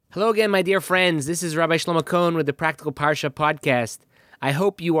Hello again, my dear friends. This is Rabbi Shlomo Cohen with the Practical Parsha podcast. I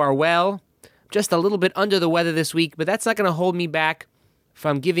hope you are well. Just a little bit under the weather this week, but that's not going to hold me back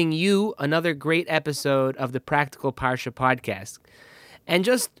from giving you another great episode of the Practical Parsha podcast. And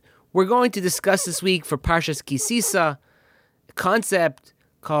we're going to discuss this week for Parshas Ki Sisa, a concept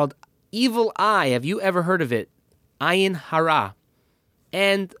called evil eye. Have you ever heard of it? Ayin hara.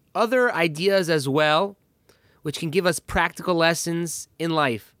 And other ideas as well, which can give us practical lessons in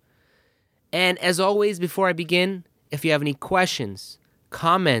life. And as always, before I begin, if you have any questions,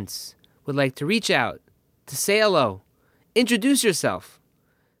 comments, would like to reach out, to say hello, introduce yourself,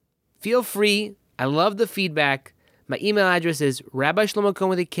 feel free. I love the feedback. My email address is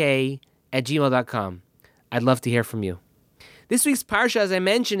rabbiShlomoKohen@gmail.com. I'd love to hear from you. This week's Parsha, as I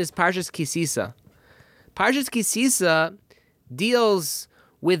mentioned, is Parshas Ki Sisa. Parshas Ki Sisa deals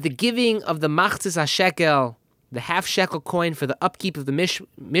with the giving of the machzis hashekel, the half shekel coin for the upkeep of the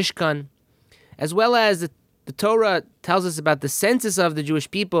Mishkan, as well as the Torah tells us about the census of the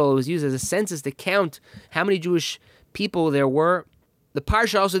Jewish people. It was used as a census to count how many Jewish people there were. The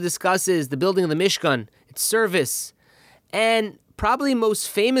Parsha also discusses the building of the Mishkan, its service, and probably most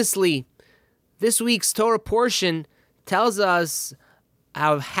famously, this week's Torah portion tells us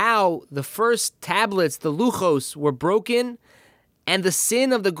of how the first tablets, the luchos, were broken, and the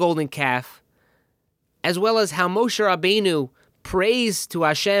sin of the golden calf, as well as how Moshe Rabbeinu prays to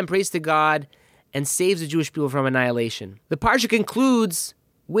Hashem, prays to God, and saves the Jewish people from annihilation. The Parsha concludes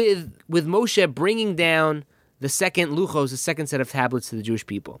with Moshe bringing down the second luchos, the second set of tablets to the Jewish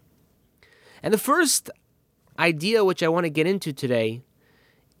people. And the first idea which I want to get into today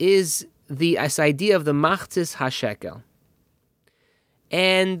is this idea of the machzis hashekel.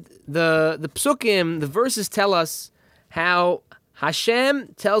 And the psukim, the verses tell us how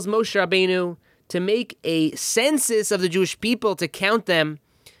Hashem tells Moshe Rabbeinu to make a census of the Jewish people, to count them,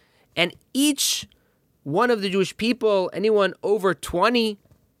 and each one of the Jewish people, anyone over 20,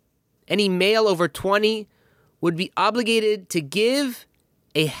 any male over 20, would be obligated to give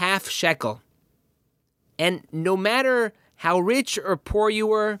a half shekel. And no matter how rich or poor you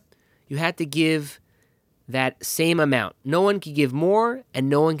were, you had to give that same amount. No one could give more, and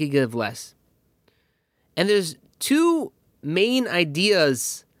no one could give less. And there's two main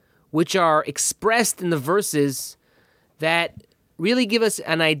ideas which are expressed in the verses that really give us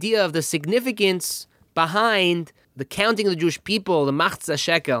an idea of the significance behind the counting of the Jewish people, the machzis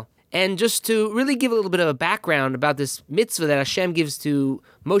hashekel. And just to really give a little bit of a background about this mitzvah that Hashem gives to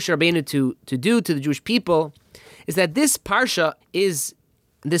Moshe Rabbeinu to do to the Jewish people, is that this parsha is,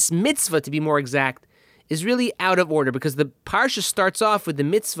 this mitzvah to be more exact, is really out of order, because the parsha starts off with the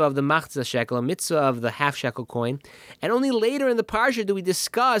mitzvah of the machzis shekel, a mitzvah of the half shekel coin, and only later in the parsha do we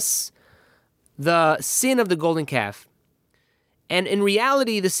discuss the sin of the golden calf. And in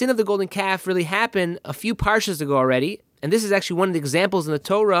reality, the sin of the golden calf really happened a few parshas ago already, and this is actually one of the examples in the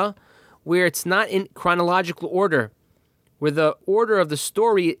Torah where it's not in chronological order, where the order of the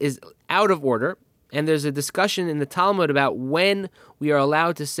story is out of order. And there's a discussion in the Talmud about when we are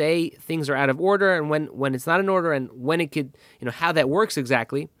allowed to say things are out of order and when it's not in order, and when it could, how that works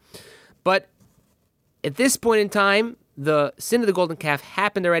exactly. But at this point in time, the sin of the golden calf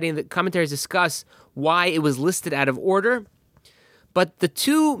happened already, and the commentaries discuss why it was listed out of order. But the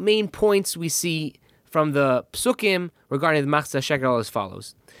two main points we see from the psukim regarding the machzis hashekel are as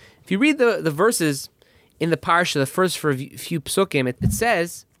follows. If you read the verses in the parsha, the first few psukim, it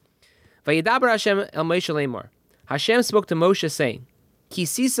says, Vayedaber Hashem el Moshe lemor. Hashem spoke to Moshe saying, Ki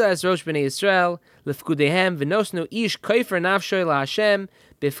Sisa es rosh b'nei Yisrael, lefkudehem v'nosnu ish koifer nafshoy la Hashem,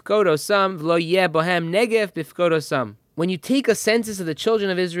 bifkodo sam, v'lo yeh bohem negev bifkodo sam. When you take a census of the children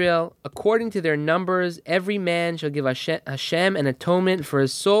of Israel, according to their numbers, every man shall give Hashem an atonement for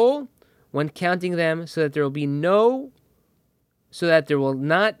his soul when counting them, so that there will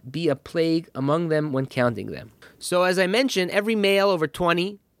not be a plague among them when counting them. So as I mentioned, every male over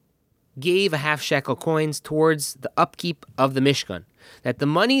 20 gave a half shekel coins towards the upkeep of the Mishkan. That the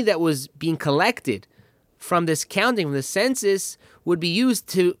money that was being collected from this counting, from the census, would be used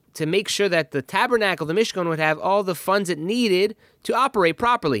to make sure that the tabernacle, the Mishkan, would have all the funds it needed to operate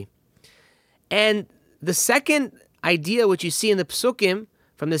properly. And the second idea which you see in the psukim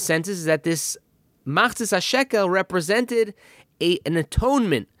from the census is that this machzis hashekel represented an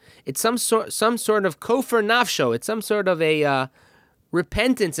atonement. It's some sort of kofer nafsho. It's some sort of a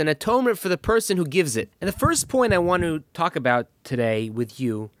repentance and atonement for the person who gives it. And the first point I want to talk about today with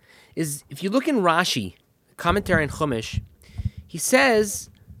you is, if you look in Rashi, commentary on Chumash, he says,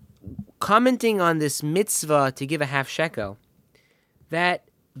 commenting on this mitzvah to give a half shekel, that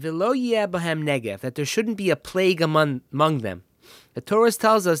v'lo yeh bahem negev, that there shouldn't be a plague among them. The Torah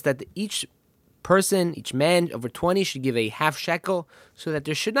tells us that each person, each man over 20 should give a half shekel so that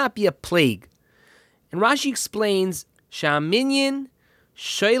there should not be a plague. And Rashi explains, Sha'aminyan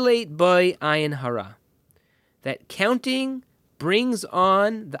shoyleit boy ayin hara, that counting brings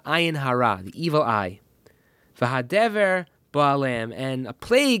on the ayin hara, the evil eye. V'hadever ba'alem, and a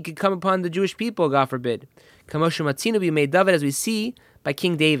plague could come upon the Jewish people, God forbid. Kamoshu matzinu b'yimei David, as we see by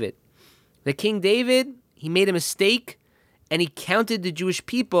King David. The King David, he made a mistake, and he counted the Jewish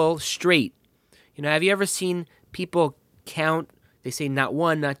people straight. Have you ever seen people count? They say not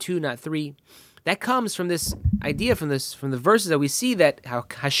one, not two, not three. That comes from this idea, from the verses that we see that how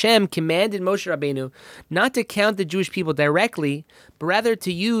Hashem commanded Moshe Rabbeinu not to count the Jewish people directly, but rather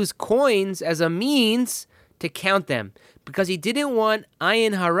to use coins as a means to count them, because he didn't want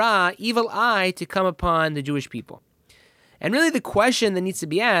ayin hara, evil eye, to come upon the Jewish people. And really the question that needs to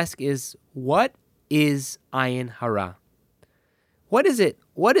be asked is, what is ayin hara? What is it?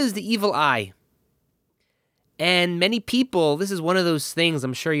 What is the evil eye? And many people, this is one of those things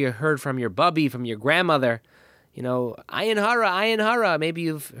I'm sure you heard from your bubby, from your grandmother, ayin hara, maybe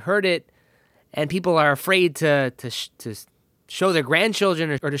you've heard it, and people are afraid to show their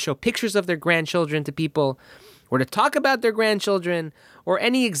grandchildren or to show pictures of their grandchildren to people, or to talk about their grandchildren, or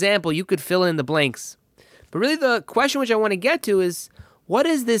any example, you could fill in the blanks. But really the question which I want to get to is, what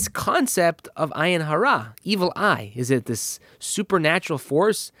is this concept of ayin hara, evil eye? Is it this supernatural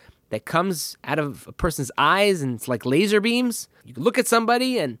force that comes out of a person's eyes and it's like laser beams? You can look at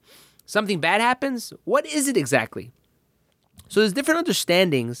somebody and something bad happens? What is it exactly? So there's different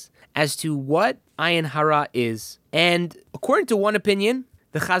understandings as to what ayin hara is. And according to one opinion,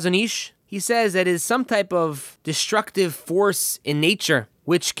 the Chazon Ish, he says that it is some type of destructive force in nature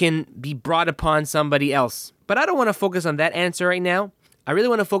which can be brought upon somebody else. But I don't want to focus on that answer right now. I really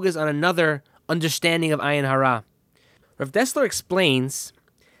want to focus on another understanding of ayin hara. Rav Dessler explains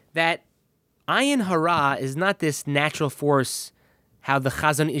that ayin hara is not this natural force, how the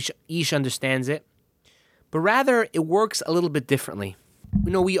Chazon Ish understands it, but rather it works a little bit differently.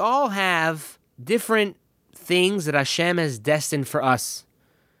 We all have different things that Hashem has destined for us,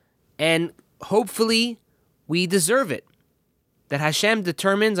 and hopefully we deserve it. That Hashem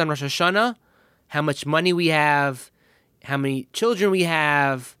determines on Rosh Hashanah how much money we have, how many children we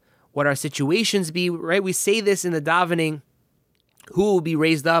have, what our situations be, right? We say this in the davening, who will be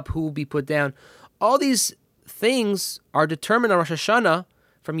raised up, who will be put down. All these things are determined on Rosh Hashanah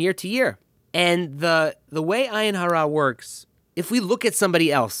from year to year. And the way ayin hara works, if we look at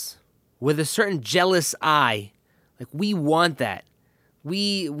somebody else with a certain jealous eye, like we want that,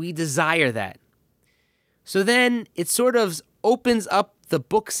 we desire that. So then it sort of opens up the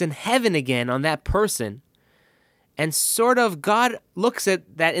books in heaven again on that person, and sort of God looks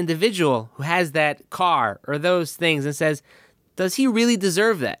at that individual who has that car or those things and says, does he really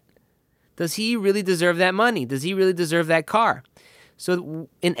deserve that? Does he really deserve that money? Does he really deserve that car? So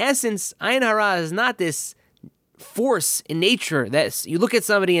in essence, ayin hara is not this force in nature that you look at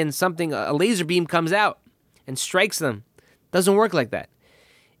somebody and a laser beam comes out and strikes them. Doesn't work like that.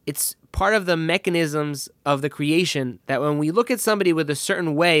 It's part of the mechanisms of the creation that when we look at somebody with a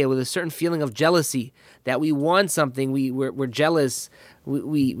certain way, with a certain feeling of jealousy, that we want something, we're jealous,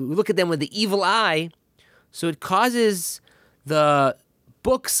 we look at them with the evil eye, so it causes the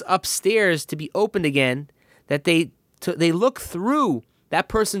books upstairs to be opened again, that they look through that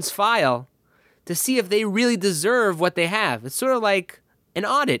person's file to see if they really deserve what they have. It's sort of like an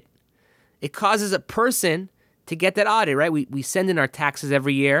audit. It causes a person to get that audit, right? We send in our taxes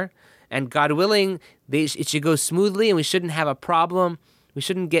every year, and God willing, it should go smoothly, and we shouldn't have a problem. We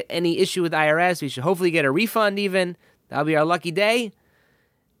shouldn't get any issue with IRS. We should hopefully get a refund even. That'll be our lucky day.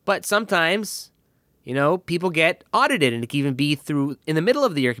 But sometimes, people get audited, and it can even be in the middle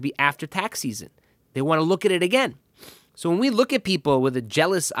of the year. It could be after tax season. They want to look at it again. So when we look at people with a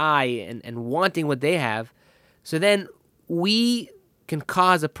jealous eye and wanting what they have, so then we can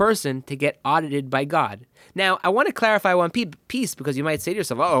cause a person to get audited by God. Now, I want to clarify one piece, because you might say to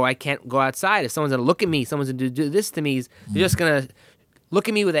yourself, I can't go outside. If someone's going to look at me, someone's going to do this to me, they're just going to look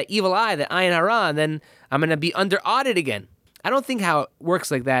at me with that evil eye, that ayin hara, and then I'm going to be under audit again. I don't think how it works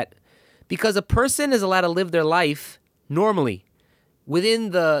like that, because a person is allowed to live their life normally within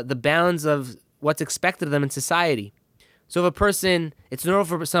the bounds of what's expected of them in society. So if it's normal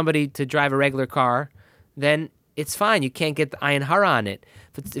for somebody to drive a regular car, then it's fine. You can't get the ayin hara on it.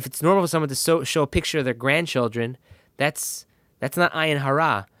 If it's normal for someone to show a picture of their grandchildren, that's not ayin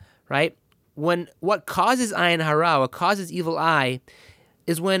hara, right? What causes ayin hara, what causes evil eye,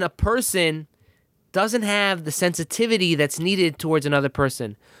 is when a person doesn't have the sensitivity that's needed towards another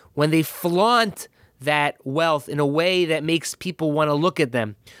person. When they flaunt that wealth in a way that makes people want to look at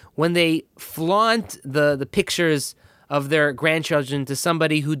them. When they flaunt the pictures of their grandchildren to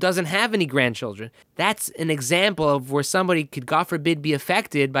somebody who doesn't have any grandchildren, that's an example of where somebody could, God forbid, be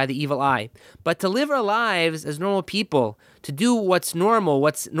affected by the evil eye. But to live our lives as normal people, to do what's normal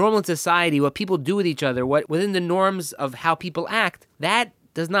in society, what people do with each other, what within the norms of how people act, that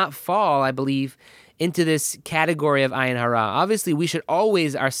does not fall, I believe, into this category of ayin hara. Obviously, we should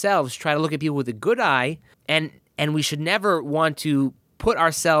always ourselves try to look at people with a good eye, and we should never want to put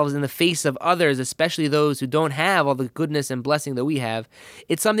ourselves in the face of others, especially those who don't have all the goodness and blessing that we have.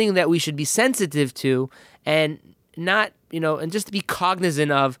 It's something that we should be sensitive to and not, and just to be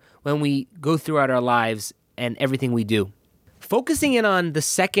cognizant of when we go throughout our lives and everything we do. Focusing in on the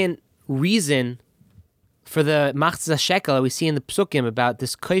second reason for the machzas shekel that we see in the psukim about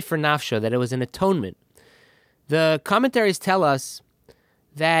this kofer nafsho, that it was an atonement. The commentaries tell us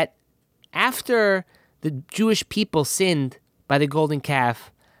that after the Jewish people sinned by the golden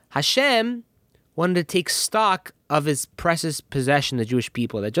calf, Hashem wanted to take stock of his precious possession, the Jewish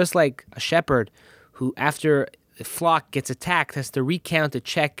people. That just like a shepherd who, after the flock gets attacked, has to recount to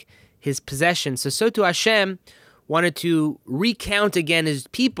check his possession, so too Hashem wanted to recount again his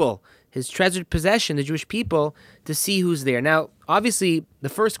people, his treasured possession, the Jewish people, to see who's there. Now, obviously, the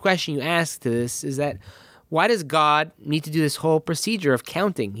first question you ask to this is that, why does God need to do this whole procedure of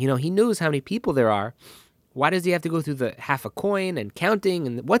counting? He knows how many people there are. Why does he have to go through the half a coin and counting?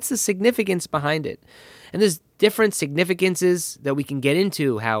 And what's the significance behind it? And there's different significances that we can get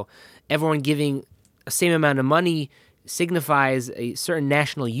into, how everyone giving the same amount of money signifies a certain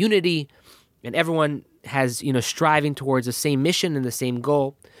national unity, and everyone has, striving towards the same mission and the same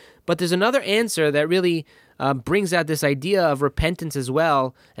goal. But there's another answer that really brings out this idea of repentance as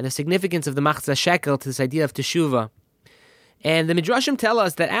well, and the significance of the machzas shekel to this idea of teshuvah. And the Midrashim tell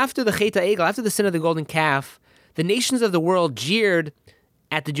us that after the Chet HaEgel, after the sin of the golden calf, the nations of the world jeered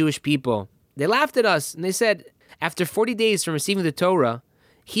at the Jewish people. They laughed at us, and they said, after 40 days from receiving the Torah,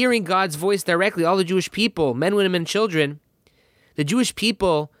 hearing God's voice directly, all the Jewish people, men, women, and children, the Jewish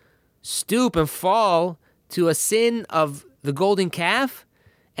people stoop and fall to a sin of the golden calf,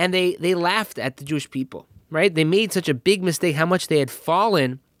 and they laughed at the Jewish people, right? They made such a big mistake, how much they had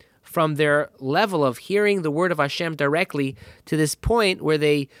fallen from their level of hearing the word of Hashem directly to this point where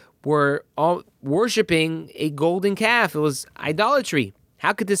they were all worshiping a golden calf. It was idolatry.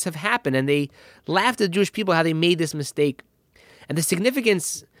 How could this have happened? And they laughed at the Jewish people how they made this mistake. And the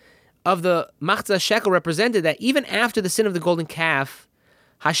significance of the machzas shekel represented that even after the sin of the golden calf,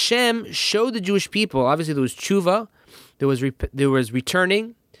 Hashem showed the Jewish people, obviously there was tshuva, there was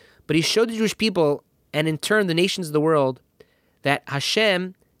returning, but he showed the Jewish people, and in turn the nations of the world, that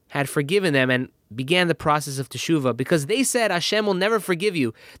Hashem had forgiven them and began the process of teshuvah, because they said Hashem will never forgive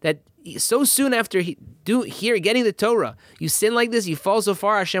you. That so soon after getting the Torah, you sin like this, you fall so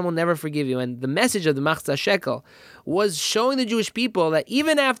far, Hashem will never forgive you. And the message of the machzas shekel was showing the Jewish people that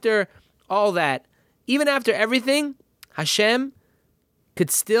even after all that, even after everything, Hashem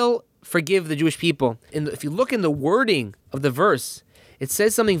could still forgive the Jewish people. And if you look in the wording of the verse, it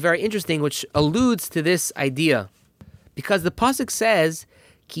says something very interesting which alludes to this idea. Because the pasuk says,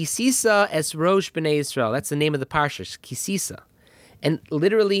 Ki Sisa es rosh b'nei Yisrael. That's the name of the parsha, Ki Sisa. And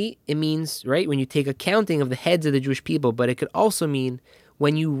literally, it means, right, when you take a counting of the heads of the Jewish people, but it could also mean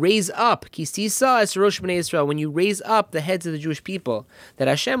when you raise up, Ki Sisa es rosh b'nei Yisrael, when you raise up the heads of the Jewish people, that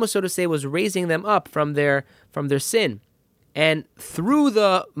Hashem was, so to say, was raising them up from their sin. And through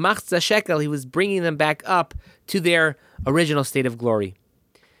the machzas shekel, he was bringing them back up to their original state of glory.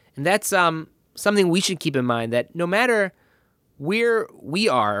 And that's something we should keep in mind, that no matter where we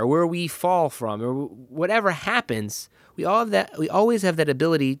are or where we fall from or whatever happens, we always have that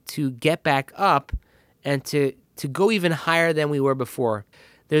ability to get back up and to go even higher than we were before.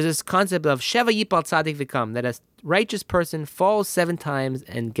 There's this concept of Sheva Yipal Tzadik V'Kam, that a righteous person falls 7 times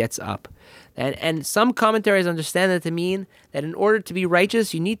and gets up. And some commentaries understand that to mean that in order to be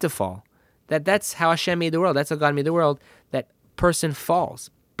righteous, you need to fall. That's how Hashem made the world. That's how God made the world. That person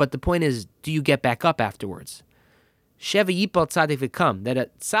falls. But the point is, do you get back up afterwards? Sheva Yipal Tzadik V'Kam, that a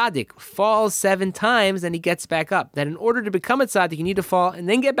tzaddik falls 7 times and he gets back up. That in order to become a tzaddik, you need to fall and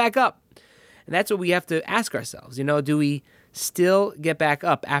then get back up. And that's what we have to ask ourselves. Do we still get back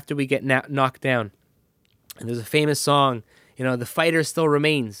up after we get knocked down? And there's a famous song, the fighter still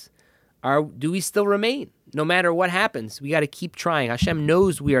remains. Do we still remain? No matter what happens, we got to keep trying. Hashem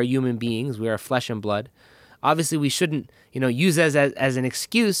knows we are human beings. We are flesh and blood. Obviously, we shouldn't, use as an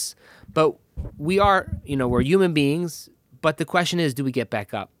excuse, but we are, we're human beings. But the question is, do we get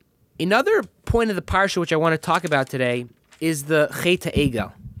back up? Another point of the parsha which I want to talk about today is the Chet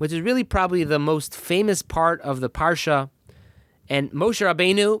HaEgel. which is really probably the most famous part of the Parsha. And Moshe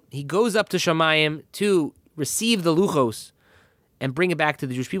Rabbeinu, he goes up to Shamayim to receive the Luchos and bring it back to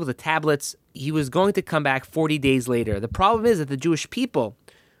the Jewish people, the tablets. He was going to come back 40 days later. The problem is that the Jewish people,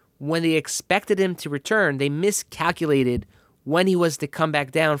 when they expected him to return, they miscalculated when he was to come back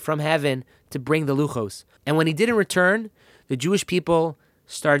down from heaven to bring the Luchos. And when he didn't return, the Jewish people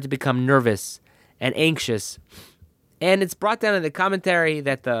started to become nervous and anxious. And it's brought down in the commentary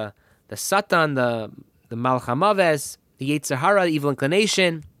that the Satan, the Malach HaMaves, the Yetzer Hara, the evil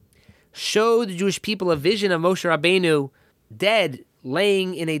inclination, showed the Jewish people a vision of Moshe Rabbeinu dead,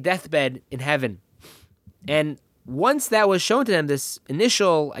 laying in a deathbed in heaven. And once that was shown to them, this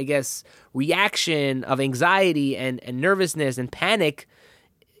initial, reaction of anxiety and nervousness and panic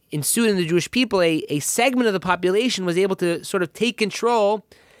ensued in the Jewish people. A segment of the population was able to sort of take control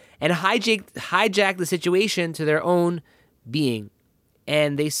and hijack the situation to their own being.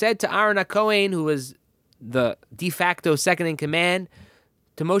 And they said to Aaron HaKohen, who was the de facto second in command,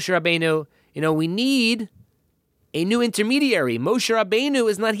 to Moshe Rabbeinu, we need a new intermediary. Moshe Rabbeinu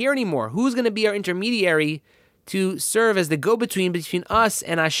is not here anymore. Who's going to be our intermediary to serve as the go-between between us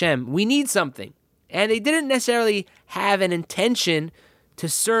and Hashem? We need something. And they didn't necessarily have an intention to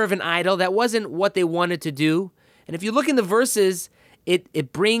serve an idol. That wasn't what they wanted to do. And if you look in the verses,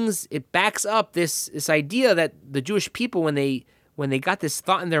 it backs up this idea that the Jewish people, when they got this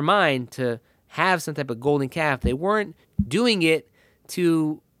thought in their mind to have some type of golden calf, they weren't doing it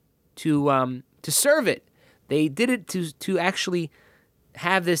to serve it. They did it to actually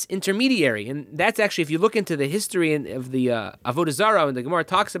have this intermediary. And that's actually, if you look into the history of the Avodah Zarah, and the Gemara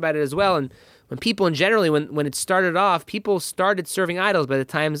talks about it as well, and when people in generally, when it started off, people started serving idols by the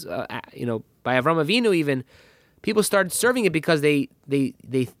times, by Avram Avinu even, people started serving it because they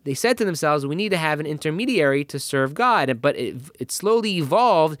said to themselves, we need to have an intermediary to serve God. But it slowly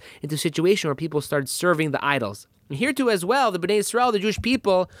evolved into a situation where people started serving the idols. And here too as well, the Bnei Yisrael, the Jewish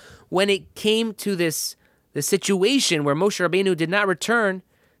people, when it came to the situation where Moshe Rabbeinu did not return,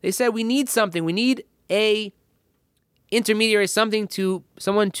 they said, we need something. We need a intermediary, something to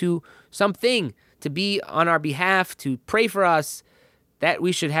be on our behalf, to pray for us, that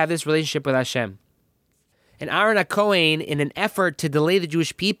we should have this relationship with Hashem. And Aaron HaKohen, in an effort to delay the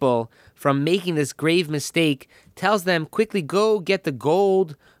Jewish people from making this grave mistake, tells them, quickly go get the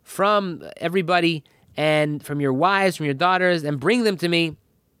gold from everybody and from your wives, from your daughters, and bring them to me.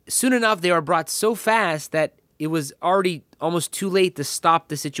 Soon enough, they were brought so fast that it was already almost too late to stop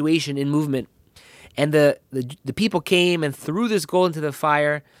the situation in movement. And the people came and threw this gold into the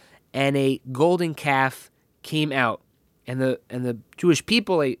fire, and a golden calf came out. And the Jewish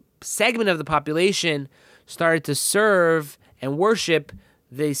people, a segment of the population, started to serve and worship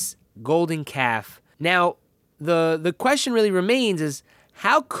this golden calf. Now, the question really remains is,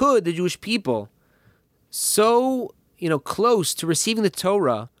 how could the Jewish people, so close to receiving the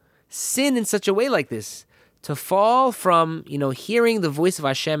Torah, sin in such a way like this? To fall from, hearing the voice of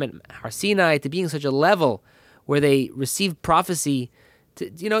Hashem at Har Sinai to being such a level where they received prophecy,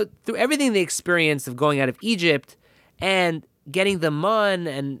 to, through everything they experienced of going out of Egypt and getting the man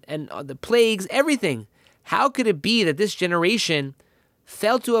and the plagues, everything. How could it be that this generation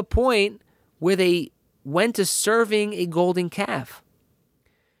fell to a point where they went to serving a golden calf?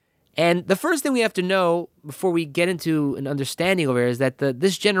 And the first thing we have to know before we get into an understanding over here is that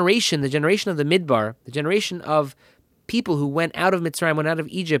this generation, the generation of the Midbar, the generation of people who went out of Mitzrayim, went out of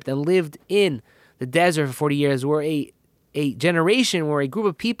Egypt and lived in the desert for 40 years, were a generation, were a group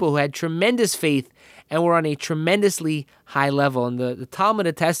of people who had tremendous faith and were on a tremendously high level. And the Talmud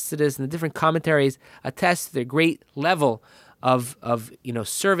attests to this, and the different commentaries attest to their great level of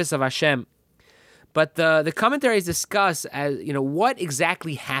service of Hashem. But the commentaries discuss what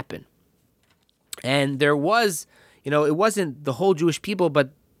exactly happened. And there was, it wasn't the whole Jewish people, but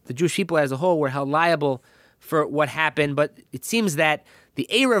the Jewish people as a whole were held liable for what happened. But it seems that the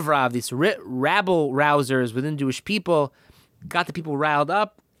Erev Rav, these rabble rousers within Jewish people, got the people riled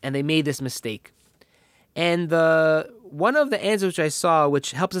up, and they made this mistake. And one of the answers which I saw,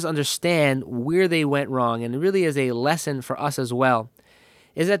 which helps us understand where they went wrong, and it really is a lesson for us as well,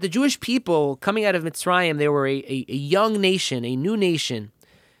 is that the Jewish people coming out of Mitzrayim, they were a young nation, a new nation,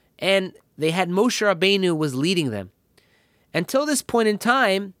 and they had Moshe Rabbeinu was leading them. Until this point in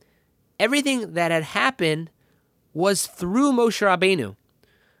time, everything that had happened was through Moshe Rabbeinu.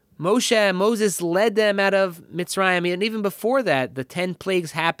 Moses led them out of Mitzrayim, and even before that, the 10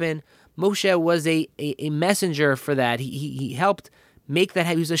 plagues happened. Moshe was a messenger for that. He helped make that.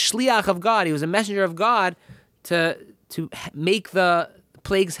 He was a shliach of God. He was a messenger of God to make the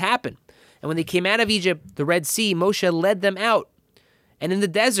plagues happen. And when they came out of Egypt, the Red Sea, Moshe led them out. And in the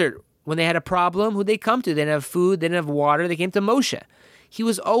desert, when they had a problem, who'd they come to? They didn't have food, they didn't have water, they came to Moshe. He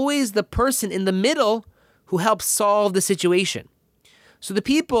was always the person in the middle who helped solve the situation. So the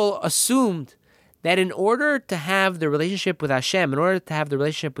people assumed that in order to have the relationship with Hashem, in order to have the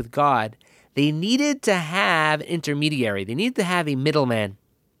relationship with God, they needed to have an intermediary. They needed to have a middleman.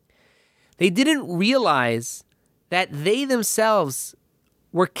 They didn't realize that they themselves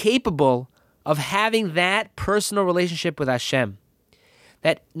were capable of having that personal relationship with Hashem.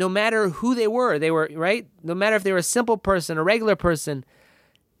 That no matter who they were, right? No matter if they were a simple person, a regular person,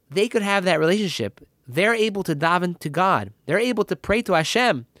 they could have that relationship. They're able to daven to God. They're able to pray to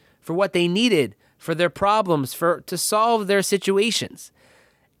Hashem for what they needed, for their problems, to solve their situations.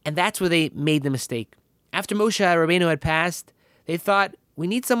 And that's where they made the mistake. After Moshe Rabbeinu had passed, they thought, we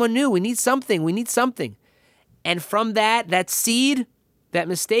need someone new. We need something. And from that seed, that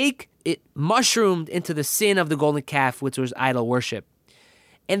mistake, it mushroomed into the sin of the golden calf, which was idol worship.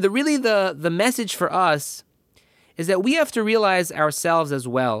 And the message for us is that we have to realize ourselves as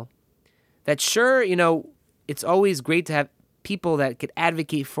well that sure, it's always great to have people that could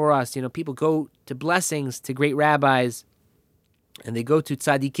advocate for us. People go to blessings, to great rabbis, and they go to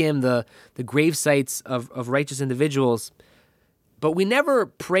tzaddikim, the grave sites of righteous individuals. But we never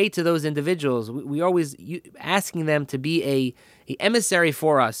pray to those individuals. We always asking them to be a emissary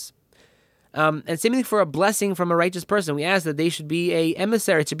for us. And same thing for a blessing from a righteous person. We ask that they should be a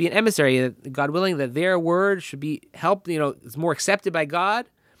emissary, to be an emissary, God willing, that their word should be helped, is more accepted by God.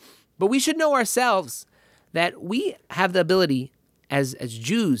 But we should know ourselves that we have the ability as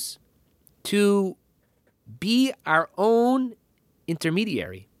Jews to be our own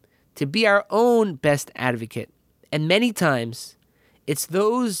intermediary, to be our own best advocate. And many times, it's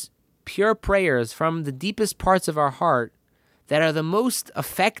those pure prayers from the deepest parts of our heart that are the most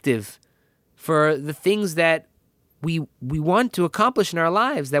effective for the things that we want to accomplish in our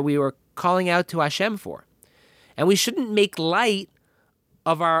lives, that we were calling out to Hashem for. And we shouldn't make light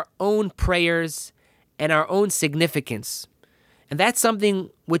of our own prayers and our own significance. And that's something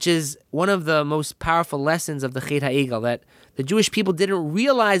which is one of the most powerful lessons of the Chet HaEgel, that the Jewish people didn't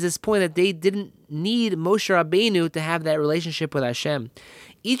realize this point, that they didn't need Moshe Rabbeinu to have that relationship with Hashem.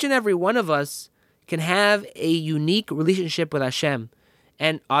 Each and every one of us can have a unique relationship with Hashem.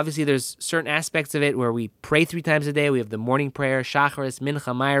 And obviously there's certain aspects of it where we pray 3 times a day. We have the morning prayer, Shacharis,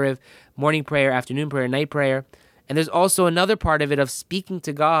 Mincha, Ma'ariv, morning prayer, afternoon prayer, night prayer. And there's also another part of it of speaking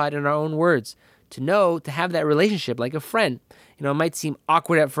to God in our own words, to have that relationship like a friend. It might seem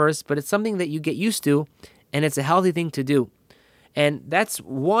awkward at first, but it's something that you get used to, and it's a healthy thing to do. And that's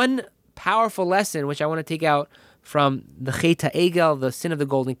one powerful lesson which I want to take out from the Chet HaEgel, the sin of the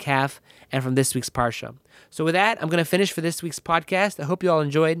golden calf, and from this week's Parsha. So with that, I'm going to finish for this week's podcast. I hope you all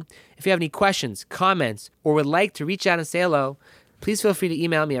enjoyed. If you have any questions, comments, or would like to reach out and say hello, please feel free to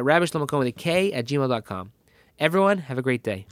email me at rabbishlomokohen@gmail.com. Everyone, have a great day.